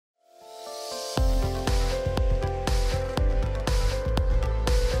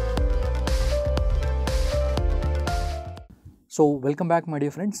So welcome back my dear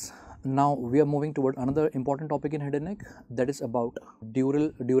friends. Now we are moving toward another important topic in head and neck, that is about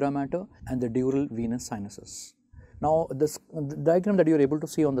dura mater and the dural venous sinuses. Now the diagram that you are able to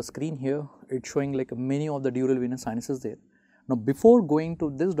see on the screen here, it's showing like many of the dural venous sinuses there. Now before going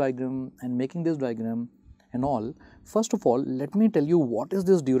to this diagram and making this diagram and all, first of all let me tell you what is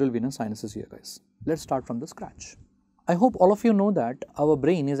this dural venous sinuses here guys. Let's start from the scratch. I hope all of you know that our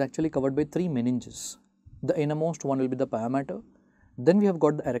brain is actually covered by three meninges. The innermost one will be the pia mater, then we have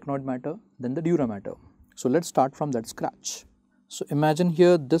got the arachnoid mater, then the dura mater. So let's start from that scratch. So imagine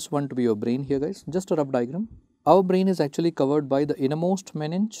here this one to be your brain here guys, just a rough diagram. Our brain is actually covered by the innermost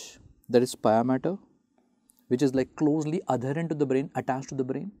meninge, that is pia mater, which is like closely adherent to the brain, attached to the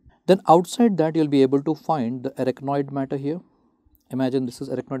brain. Then outside that you will be able to find the arachnoid mater here. Imagine this is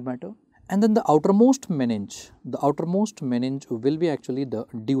arachnoid mater. And then the outermost meninge will be actually the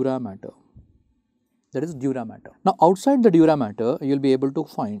dura mater. That is dura mater. Now outside the dura mater, you will be able to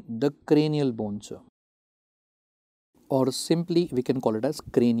find the cranial bones, or simply we can call it as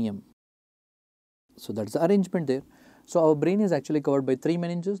cranium. So that's the arrangement there. So our brain is actually covered by three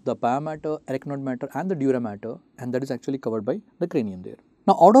meninges, the pia mater, arachnoid mater and the dura mater, and that is actually covered by the cranium there.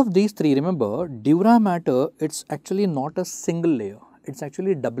 Now out of these three, remember dura mater, it's actually not a single layer, it's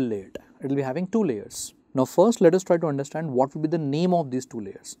actually double layered. It will be having two layers. Now first let us try to understand what will be the name of these two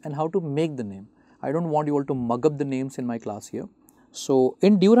layers and how to make the name. I don't want you all to mug up the names in my class here. So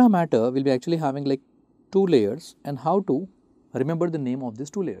in dura mater, we'll be actually having like two layers and how to remember the name of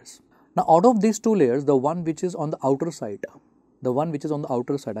these two layers. Now out of these two layers, the one which is on the outer side,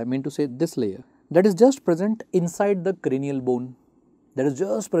 I mean to say this layer, that is just present inside the cranial bone.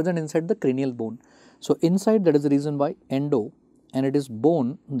 So inside, that is the reason why endo, and it is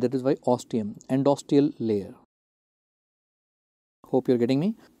bone, that is why ostium, endosteal layer. Hope you are getting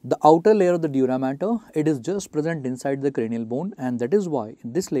me. The outer layer of the dura mater, it is just present inside the cranial bone, and that is why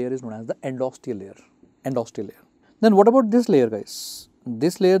this layer is known as the endosteal layer. Then what about this layer guys?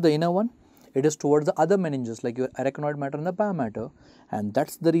 This layer, the inner one, it is towards the other meninges like your arachnoid mater and the pia mater, and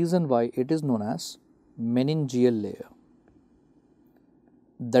that's the reason why it is known as meningeal layer.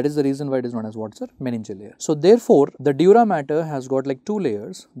 That is the reason why it is known as what, sir? Meningeal layer. So therefore, the dura mater has got like two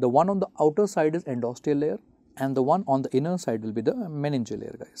layers. The one on the outer side is endosteal layer, and the one on the inner side will be the meningeal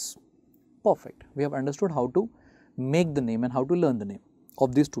layer guys. Perfect. We have understood how to make the name and how to learn the name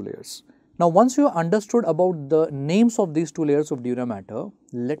of these two layers. Now once you have understood about the names of these two layers of dura mater,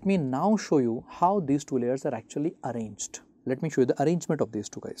 let me now show you how these two layers are actually arranged. Let me show you the arrangement of these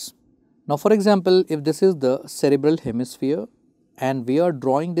two guys. Now for example, if this is the cerebral hemisphere and we are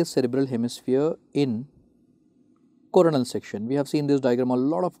drawing this cerebral hemisphere in coronal section, we have seen this diagram a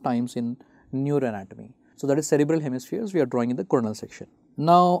lot of times in neuroanatomy. So that is cerebral hemispheres we are drawing in the coronal section.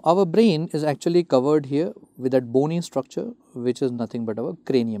 Now our brain is actually covered here with that bony structure which is nothing but our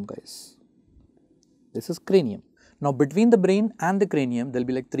cranium guys. This is cranium. Now between the brain and the cranium there will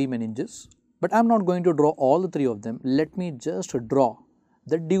be like three meninges, but I am not going to draw all the three of them. Let me just draw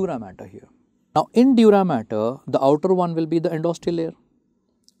the dura mater here. Now in dura mater, the outer one will be the endosteal layer.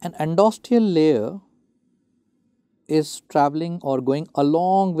 An endosteal layer is traveling or going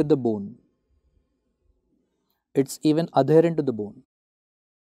along with the bone. It's even adherent to the bone.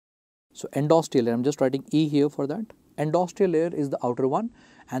 So endosteal layer, I am just writing E here for that. Endosteal layer is the outer one,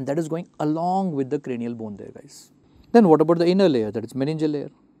 and that is going along with the cranial bone there guys. Then what about the inner layer, that is meningeal layer?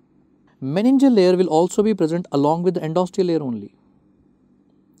 Meningeal layer will also be present along with the endosteal layer only.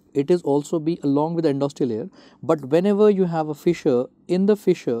 It is also be along with the endosteal layer, but whenever you have a fissure, in the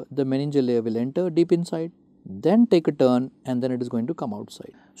fissure the meningeal layer will enter deep inside, then take a turn, and then it is going to come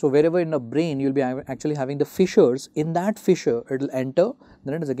outside. So wherever in the brain you will be actually having the fissures, in that fissure it will enter,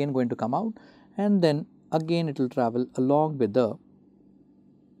 then it is again going to come out, and then again it will travel along with the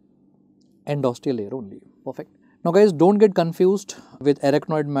endosteal layer only. Perfect. Now guys, don't get confused with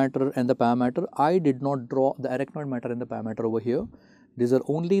arachnoid mater and the pia mater. I did not draw the arachnoid mater and the pia mater over here. These are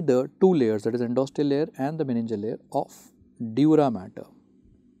only the two layers, that is endosteal layer and the meningeal layer of dura mater.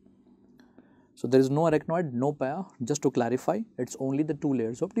 So there is no arachnoid, no pia. Just to clarify, it's only the two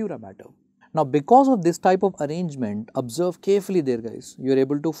layers of dura mater. Now because of this type of arrangement, observe carefully there guys, you are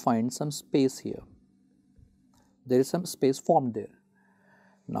able to find some space here. There is some space formed there.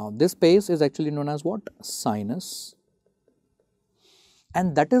 Now this space is actually known as what? Sinus.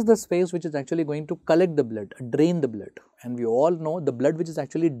 And that is the space which is actually going to collect the blood, drain the blood. And we all know the blood which is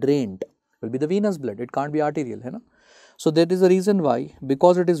actually drained will be the venous blood. It can't be arterial. Hai na? So that is the reason why,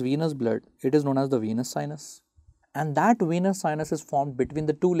 because it is venous blood, it is known as the venous sinus. And that venous sinus is formed between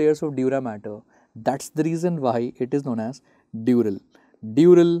the two layers of dura mater. That's the reason why it is known as dural.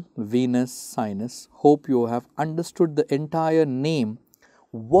 Dural venous sinus. Hope you have understood the entire name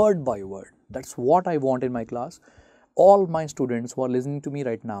word by word. That's what I want in my class. All my students who are listening to me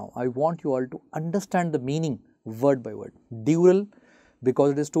right now, I want you all to understand the meaning word by word. Dural,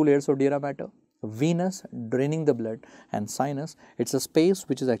 because it is two layers of dura mater. Venous, draining the blood, and sinus, it's a space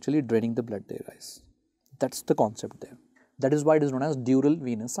which is actually draining the blood there, guys. That's the concept there. That is why it is known as dural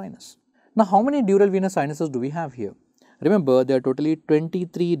venous sinus. Now, how many dural venous sinuses do we have here? Remember, there are totally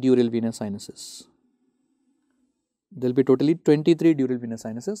 23 dural venous sinuses. There will be totally 23 dural venous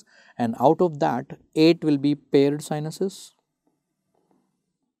sinuses, and out of that, 8 will be paired sinuses.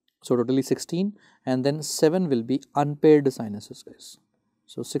 So, totally 16, and then 7 will be unpaired sinuses, guys.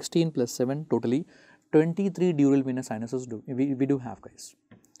 So, 16 plus 7, totally 23 dural venous sinuses we do have, guys.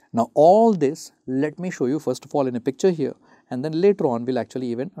 Now, all this, let me show you first of all in a picture here, and then later on, we'll actually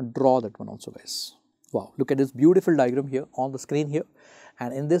even draw that one also, guys. Wow, look at this beautiful diagram here on the screen here,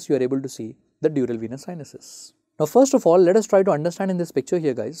 and in this, you are able to see the dural venous sinuses. Now, first of all, let us try to understand in this picture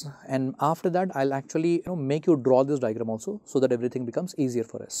here, guys, and after that, I'll actually make you draw this diagram also, so that everything becomes easier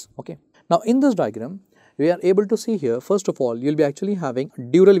for us. Okay. Now, in this diagram, we are able to see here, first of all, you'll be actually having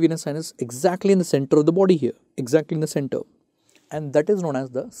dural venous sinus exactly in the center of the body here, exactly in the center, and that is known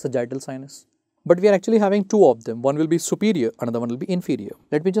as the sagittal sinus. But we are actually having two of them. One will be superior, another one will be inferior.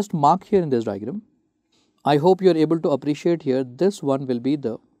 Let me just mark here in this diagram. I hope you are able to appreciate here. This one will be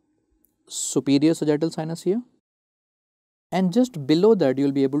the superior sagittal sinus here. And just below that, you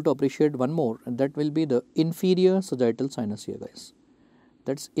will be able to appreciate one more, and that will be the inferior sagittal sinus here, guys.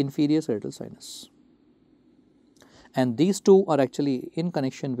 That's inferior sagittal sinus. And these two are actually in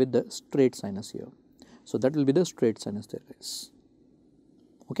connection with the straight sinus here. So, that will be the straight sinus there, guys.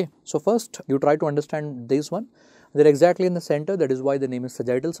 Okay. So, first you try to understand this one. They are exactly in the center, that is why the name is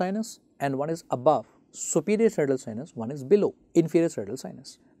sagittal sinus, and one is above superior sagittal sinus, one is below inferior sagittal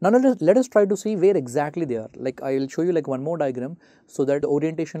sinus. Now, let us try to see where exactly they are. Like I will show you like one more diagram, so that the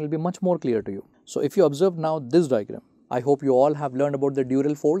orientation will be much more clear to you. So, if you observe now this diagram, I hope you all have learned about the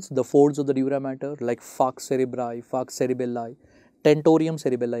dural folds, the folds of the dura mater like falx cerebri, falx cerebelli, tentorium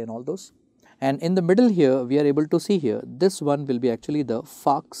cerebelli and all those. And in the middle here, we are able to see here, this one will be actually the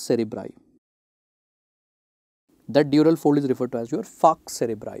falx cerebri. That dural fold is referred to as your falx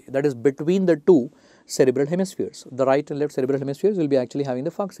cerebri, that is between the two cerebral hemispheres. The right and left cerebral hemispheres will be actually having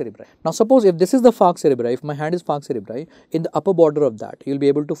the falx cerebri. Now, suppose if this is the falx cerebri, if my hand is falx cerebri, in the upper border of that, you will be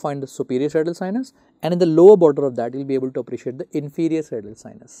able to find the superior sagittal sinus, and in the lower border of that, you will be able to appreciate the inferior sagittal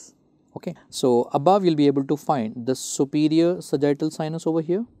sinus. Okay. So, above you will be able to find the superior sagittal sinus over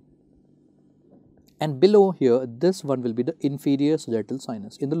here. And below here, this one will be the inferior sagittal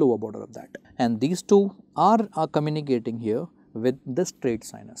sinus in the lower border of that. And these two are communicating here with the straight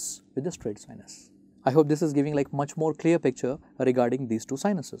sinus, I hope this is giving like much more clear picture regarding these two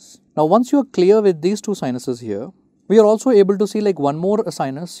sinuses. Now, once you are clear with these two sinuses here, we are also able to see like one more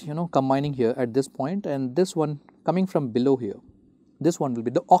sinus, combining here at this point, and this one coming from below here. This one will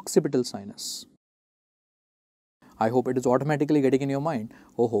be the occipital sinus. I hope it is automatically getting in your mind.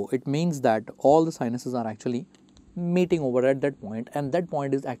 Oh, it means that all the sinuses are actually meeting over at that point, and that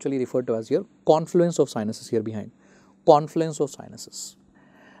point is actually referred to as your confluence of sinuses here behind. Confluence of sinuses.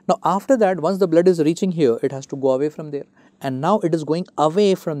 Now, after that, once the blood is reaching here, it has to go away from there, and now it is going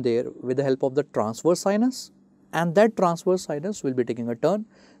away from there with the help of the transverse sinus, and that transverse sinus will be taking a turn,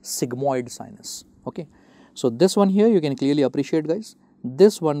 sigmoid sinus. Okay. So, this one here you can clearly appreciate, guys.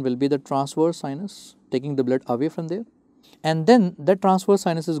 This one will be the transverse sinus taking the blood away from there, and then that transverse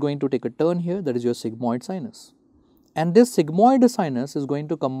sinus is going to take a turn here, that is your sigmoid sinus, and this sigmoid sinus is going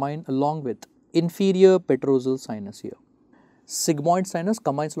to combine along with inferior petrosal sinus here. Sigmoid sinus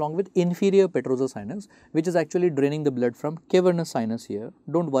combines along with inferior petrosal sinus, which is actually draining the blood from cavernous sinus here.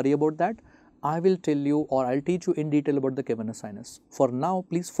 Don't worry about that. I will tell you, or I'll teach you in detail about the cavernous sinus. For now,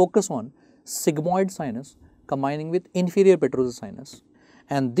 please focus on sigmoid sinus combining with inferior petrosal sinus.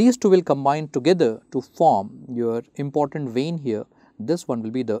 And these two will combine together to form your important vein here. This one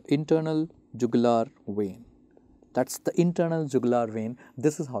will be the internal jugular vein. That's the internal jugular vein.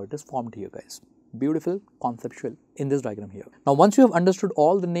 This is how it is formed here, guys. Beautiful, conceptual in this diagram here. Now, once you have understood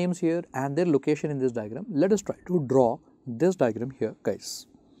all the names here and their location in this diagram, let us try to draw this diagram here, guys.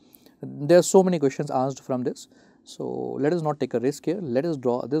 There are so many questions asked from this. So, let us not take a risk here. Let us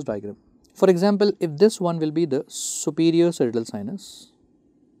draw this diagram. For example, if this one will be the superior sagittal sinus,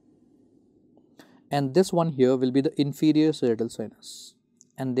 and this one here will be the inferior sagittal sinus,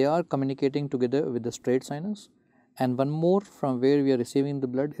 and they are communicating together with the straight sinus, and one more from where we are receiving the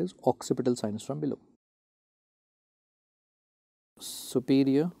blood is occipital sinus from below.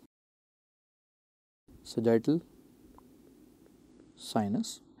 Superior sagittal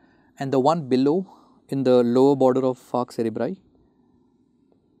sinus, and the one below in the lower border of falx cerebri,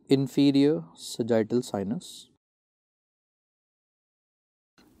 inferior sagittal sinus,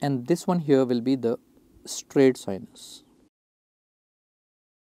 and this one here will be the straight sinus,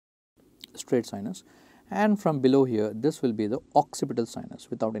 and from below here this will be the occipital sinus,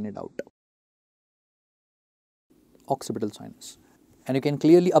 without any doubt, occipital sinus. And you can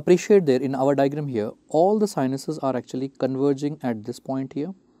clearly appreciate there in our diagram here, all the sinuses are actually converging at this point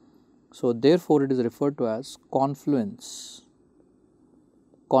here. So therefore it is referred to as confluence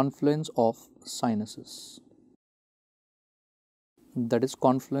of sinuses. That is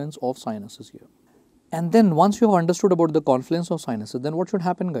confluence of sinuses here. And then once you have understood about the confluence of sinuses, then what should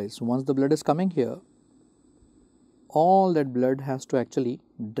happen, guys? Once the blood is coming here, all that blood has to actually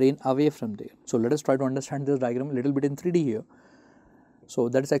drain away from there. So let us try to understand this diagram a little bit in 3D here. So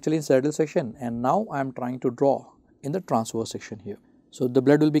that is actually in sagittal section, and now I am trying to draw in the transverse section here. So the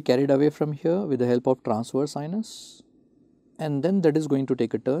blood will be carried away from here with the help of transverse sinus, and then that is going to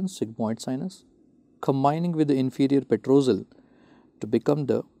take a turn, sigmoid sinus, combining with the inferior petrosal to become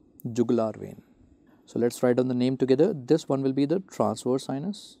the jugular vein. So let us write down the name together. This one will be the transverse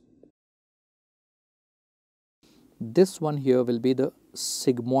sinus. This one here will be the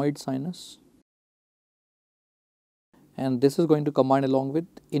sigmoid sinus, and this is going to combine along with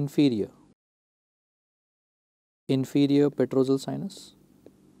inferior petrosal sinus,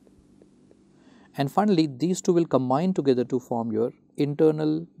 and finally these two will combine together to form your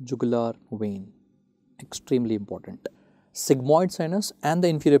internal jugular vein. Extremely important. Sigmoid sinus and the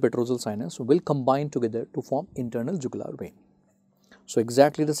inferior petrosal sinus will combine together to form internal jugular vein. So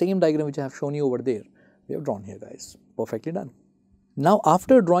exactly the same diagram which I have shown you over there, we have drawn here, guys. Perfectly done. Now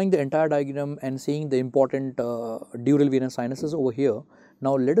after drawing the entire diagram and seeing the important dural venous sinuses over here,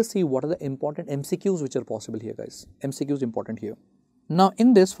 now let us see what are the important MCQs which are possible here, guys. MCQs important here. Now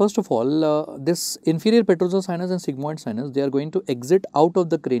in this, first of all, this inferior petrosal sinus and sigmoid sinus, they are going to exit out of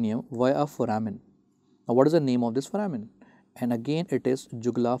the cranium via foramen. Now what is the name of this foramen? And again it is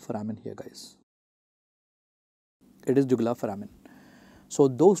jugular foramen here, guys. It is jugular foramen. So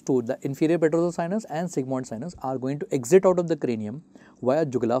those two, the inferior petrosal sinus and sigmoid sinus, are going to exit out of the cranium via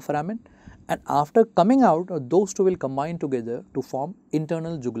jugular foramen, and after coming out, those two will combine together to form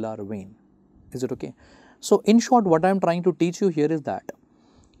internal jugular vein. Is it okay? So in short, what I am trying to teach you here is that,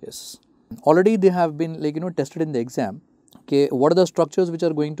 yes, already they have been tested in the exam. Okay, what are the structures which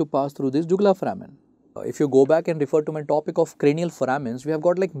are going to pass through this jugular foramen? If you go back and refer to my topic of cranial foramens, we have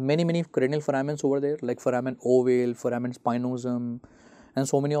got like many cranial foramens over there, like foramen ovale, foramen spinosum, and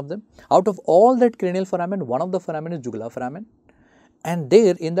so many of them. Out of all that cranial foramen, one of the foramen is jugular foramen, and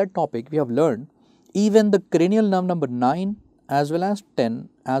there in that topic we have learned even the cranial nerve number 9 as well as 10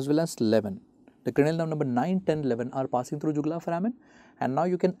 as well as 11. The cranial nerve number 9, 10, 11 are passing through jugular foramen, and now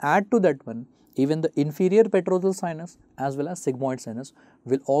you can add to that one even the inferior petrosal sinus as well as sigmoid sinus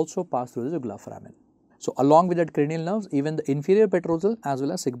will also pass through the jugular foramen. So along with that cranial nerves, even the inferior petrosal as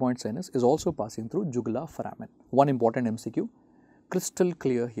well as sigmoid sinus is also passing through jugular foramen. One important MCQ, crystal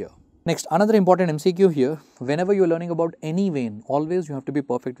clear here. Next, another important MCQ here, whenever you are learning about any vein, always you have to be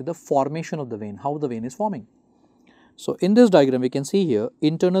perfect with the formation of the vein, how the vein is forming. So in this diagram we can see here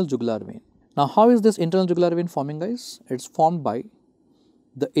internal jugular vein. Now how is this internal jugular vein forming, guys? It's formed by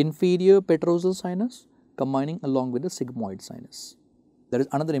the inferior petrosal sinus combining along with the sigmoid sinus. There is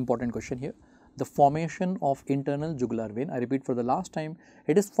another important question here. The formation of internal jugular vein, I repeat for the last time,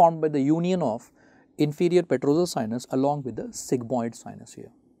 it is formed by the union of inferior petrosal sinus along with the sigmoid sinus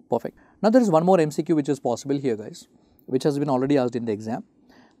here. Perfect. Now there is one more MCQ which is possible here, guys, which has been already asked in the exam.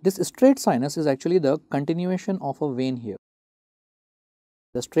 This straight sinus is actually the continuation of a vein here.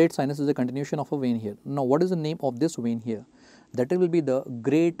 The straight sinus is a continuation of a vein here. Now what is the name of this vein here? That will be the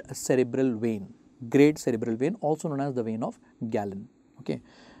great cerebral vein. Great cerebral vein, also known as the vein of Galen. Okay.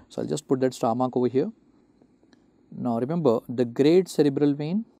 So I'll just put that star mark over here. Now remember, the great cerebral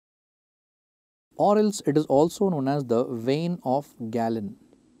vein, or else it is also known as the vein of Galen.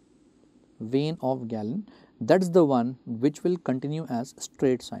 Vein of Galen, that's the one which will continue as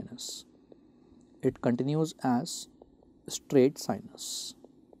straight sinus. It continues as straight sinus.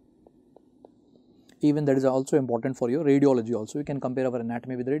 Even that is also important for your radiology also. You can compare our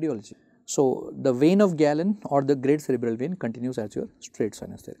anatomy with radiology. So the vein of Galen or the great cerebral vein continues as your straight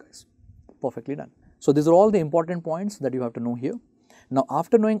sinus there, guys. Perfectly done. So these are all the important points that you have to know here. Now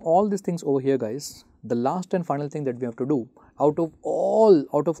after knowing all these things over here, guys, the last and final thing that we have to do, out of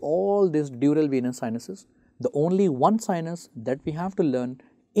all these dural venous sinuses, the only one sinus that we have to learn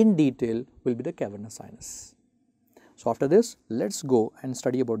in detail will be the cavernous sinus. So after this, let's go and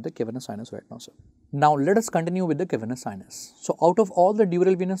study about the cavernous sinus right now, sir. Now let us continue with the cavernous sinus. So out of all the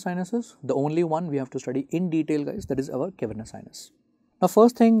dural venous sinuses, the only one we have to study in detail, guys, that is our cavernous sinus. Now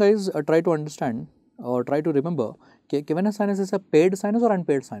first thing, guys, try to understand or try to remember, cavernous sinus is a paired sinus or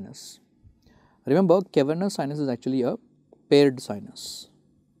unpaired sinus. Remember, cavernous sinus is actually a paired sinus.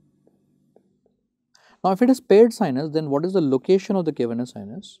 Now if it is paired sinus, then what is the location of the cavernous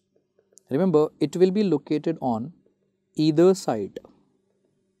sinus? Remember, it will be located on either side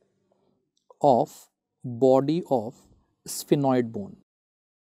of body of sphenoid bone.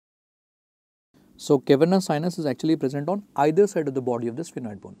 So cavernous sinus is actually present on either side of the body of the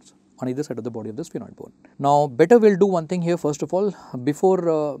sphenoid bones, on either side of the body of the sphenoid bone. Now better we'll do one thing here first of all, before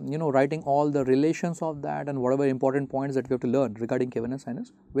writing all the relations of that and whatever important points that we have to learn regarding cavernous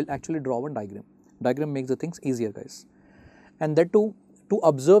sinus, we'll actually draw one diagram. Diagram makes the things easier, guys. And that too, to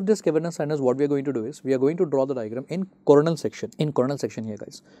observe this cavernous sinus, what we are going to do is, we are going to draw the diagram in coronal section, here,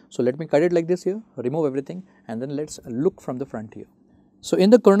 guys. So let me cut it like this here, remove everything, and then let's look from the front here. So in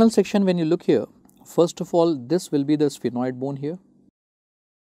the coronal section, when you look here, first of all, this will be the sphenoid bone here.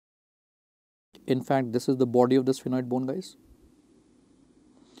 In fact, this is the body of the sphenoid bone, guys.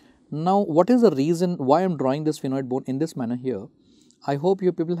 Now, what is the reason why I am drawing this sphenoid bone in this manner here? I hope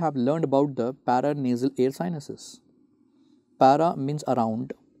you people have learned about the paranasal air sinuses. Para means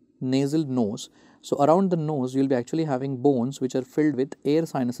around, nasal nose. So around the nose, you will be actually having bones which are filled with air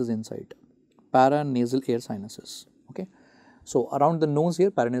sinuses inside. Paranasal air sinuses. Okay. So around the nose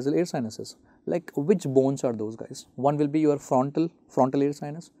here, paranasal air sinuses. Like which bones are those, guys? One will be your frontal air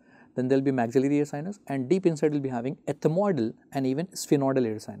sinus. Then there will be maxillary air sinus, and deep inside will be having ethmoidal and even sphenoidal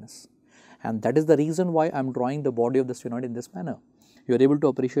air sinus. And that is the reason why I am drawing the body of the sphenoid in this manner. You are able to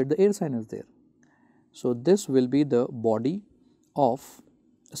appreciate the air sinus there. So this will be the body of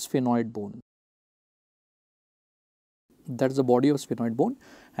sphenoid bone. That is the body of sphenoid bone,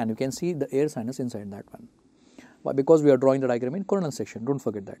 and you can see the air sinus inside that one. Why? Because we are drawing the diagram in coronal section, don't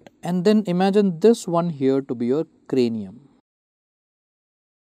forget that. And then imagine this one here to be your cranium.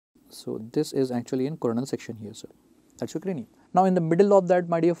 So this is actually in coronal section here, sir. That's your cranium. Now in the middle of that,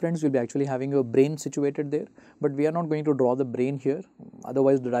 my dear friends, you'll be actually having your brain situated there, but we are not going to draw the brain here,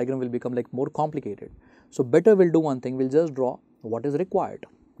 otherwise the diagram will become like more complicated. So better we'll do one thing, we'll just draw what is required.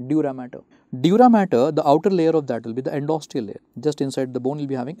 Dura mater. Dura mater, the outer layer of that will be the endosteal layer. Just inside the bone will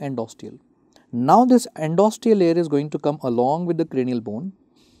be having endosteal. Now this endosteal layer is going to come along with the cranial bone,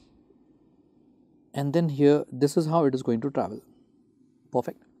 and then here this is how it is going to travel.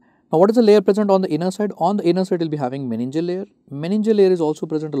 Perfect. Now what is the layer present on the inner side? On the inner side will be having meningeal layer. Meningeal layer is also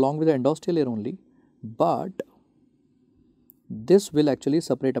present along with the endosteal layer only, but this will actually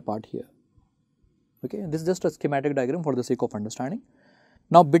separate apart here. Okay, this is just a schematic diagram for the sake of understanding.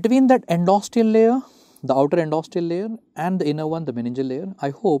 Now between that endosteal layer, the outer endosteal layer, and the inner one, the meningeal layer, I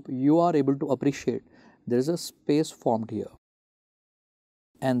hope you are able to appreciate there is a space formed here.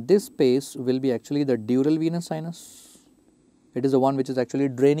 And this space will be actually the dural venous sinus. It is the one which is actually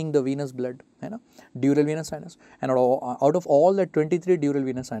draining the venous blood, dural venous sinus. And out of all the 23 dural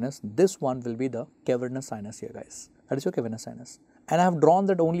venous sinus, this one will be the cavernous sinus here, guys. That is your cavernous sinus. And I have drawn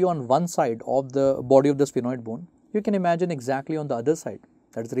that only on one side of the body of the sphenoid bone. You can imagine exactly on the other side.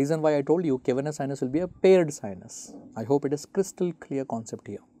 That is the reason why I told you cavernous sinus will be a paired sinus. I hope it is crystal clear concept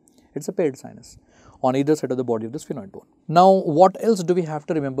here. It's a paired sinus on either side of the body of the sphenoid bone. Now, what else do we have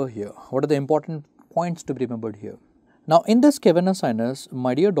to remember here? What are the important points to be remembered here? Now, in this cavernous sinus,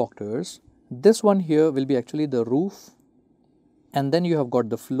 my dear doctors, this one here will be actually the roof, and then you have got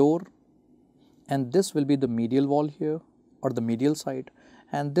the floor, and this will be the medial wall here, or the medial side,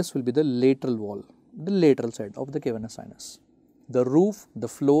 and this will be the lateral wall, the lateral side of the cavernous sinus. The roof, the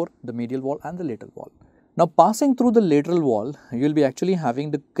floor, the medial wall, and the lateral wall. Now, passing through the lateral wall, you will be actually having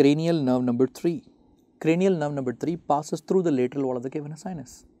the cranial nerve number 3. Cranial nerve number 3 passes through the lateral wall of the cavernous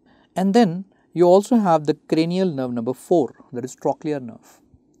sinus. And then you also have the cranial nerve number 4, that is trochlear nerve.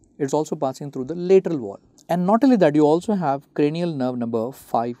 It's also passing through the lateral wall. And not only that, you also have cranial nerve number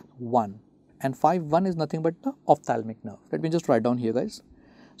 5-1. And 5-1 is nothing but the ophthalmic nerve. Let me just write down here, guys.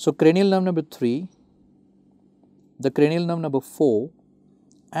 So cranial nerve number 3, the cranial nerve number 4,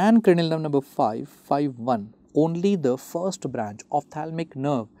 and cranial nerve number 5-1. Only the first branch, ophthalmic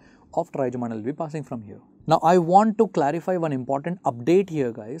nerve of trigeminal will be passing from here. Now, I want to clarify one important update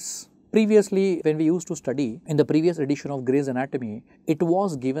here, guys. Previously, when we used to study in the previous edition of Gray's Anatomy, it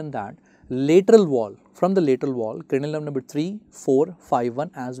was given that lateral wall, from the lateral wall, cranial nerve number 3, 4,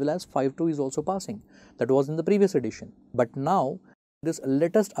 5-1 as well as 5-2 is also passing. That was in the previous edition. But now, this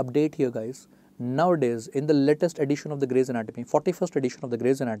latest update here, guys, nowadays in the latest edition of the Gray's Anatomy, 41st edition of the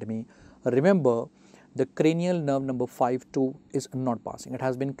Gray's Anatomy, remember the cranial nerve number 5-2 is not passing. It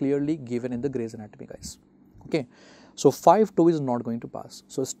has been clearly given in the Gray's Anatomy, guys. Okay. So 5-2 is not going to pass.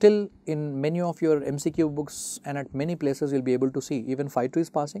 So still in many of your MCQ books and at many places you'll be able to see even 5-2 is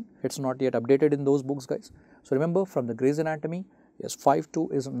passing. It's not yet updated in those books, guys. So remember, from the Gray's Anatomy, yes,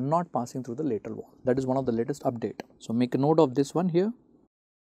 5-2 is not passing through the lateral wall. That is one of the latest update. So make a note of this one here.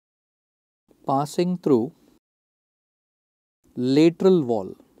 Passing through lateral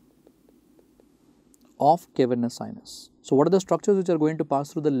wall of cavernous sinus. So what are the structures which are going to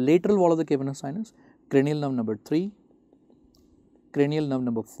pass through the lateral wall of the cavernous sinus? Cranial nerve number 3, cranial nerve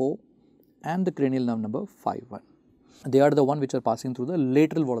number 4 and the cranial nerve number 5-1. They are the one which are passing through the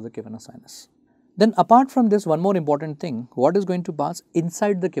lateral wall of the cavernous sinus. Then apart from this, one more important thing, what is going to pass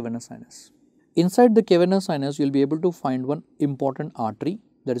inside the cavernous sinus? Inside the cavernous sinus, you will be able to find one important artery,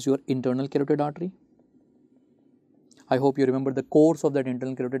 that is your internal carotid artery. I hope you remember the course of that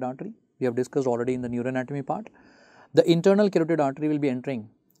internal carotid artery. We have discussed already in the neuroanatomy part. The internal carotid artery will be entering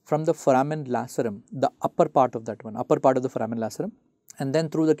from the foramen lacerum, the upper part of that one, upper part of the foramen lacerum, and then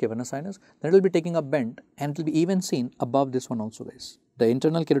through the cavernous sinus. Then it will be taking a bend and it will be even seen above this one also, guys. The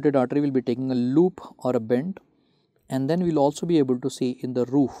internal carotid artery will be taking a loop or a bend, and then we will also be able to see in the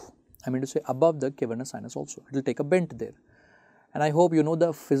roof, I mean to say above the cavernous sinus also, it will take a bend there. And I hope you know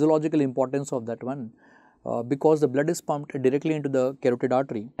the physiological importance of that one. Because the blood is pumped directly into the carotid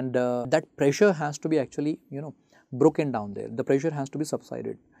artery, and that pressure has to be actually, broken down there. The pressure has to be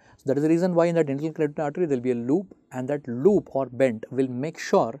subsided. So that is the reason why in that internal carotid artery there will be a loop, and that loop or bend will make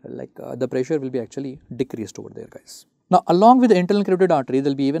sure the pressure will be actually decreased over there, guys. Now along with the internal carotid artery, there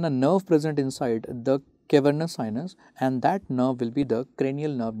will be even a nerve present inside the cavernous sinus, and that nerve will be the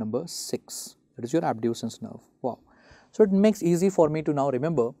cranial nerve number 6. That is your abducens nerve. Wow. So it makes easy for me to now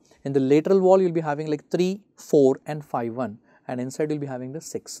remember, in the lateral wall you will be having like 3, 4 and 5-1, and inside you will be having the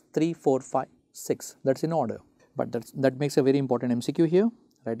 6, 3, 4, 5, 6. That's in order. But that makes a very important MCQ here.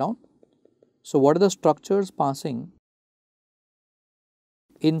 Write down. So what are the structures passing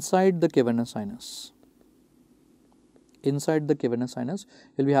inside the cavernous sinus? Inside the cavernous sinus,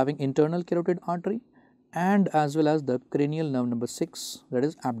 you will be having internal carotid artery and as well as the cranial nerve number 6, that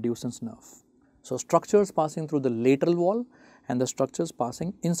is abducens nerve. So structures passing through the lateral wall and the structures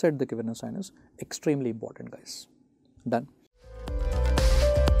passing inside the cavernous sinus, extremely important, guys. Done.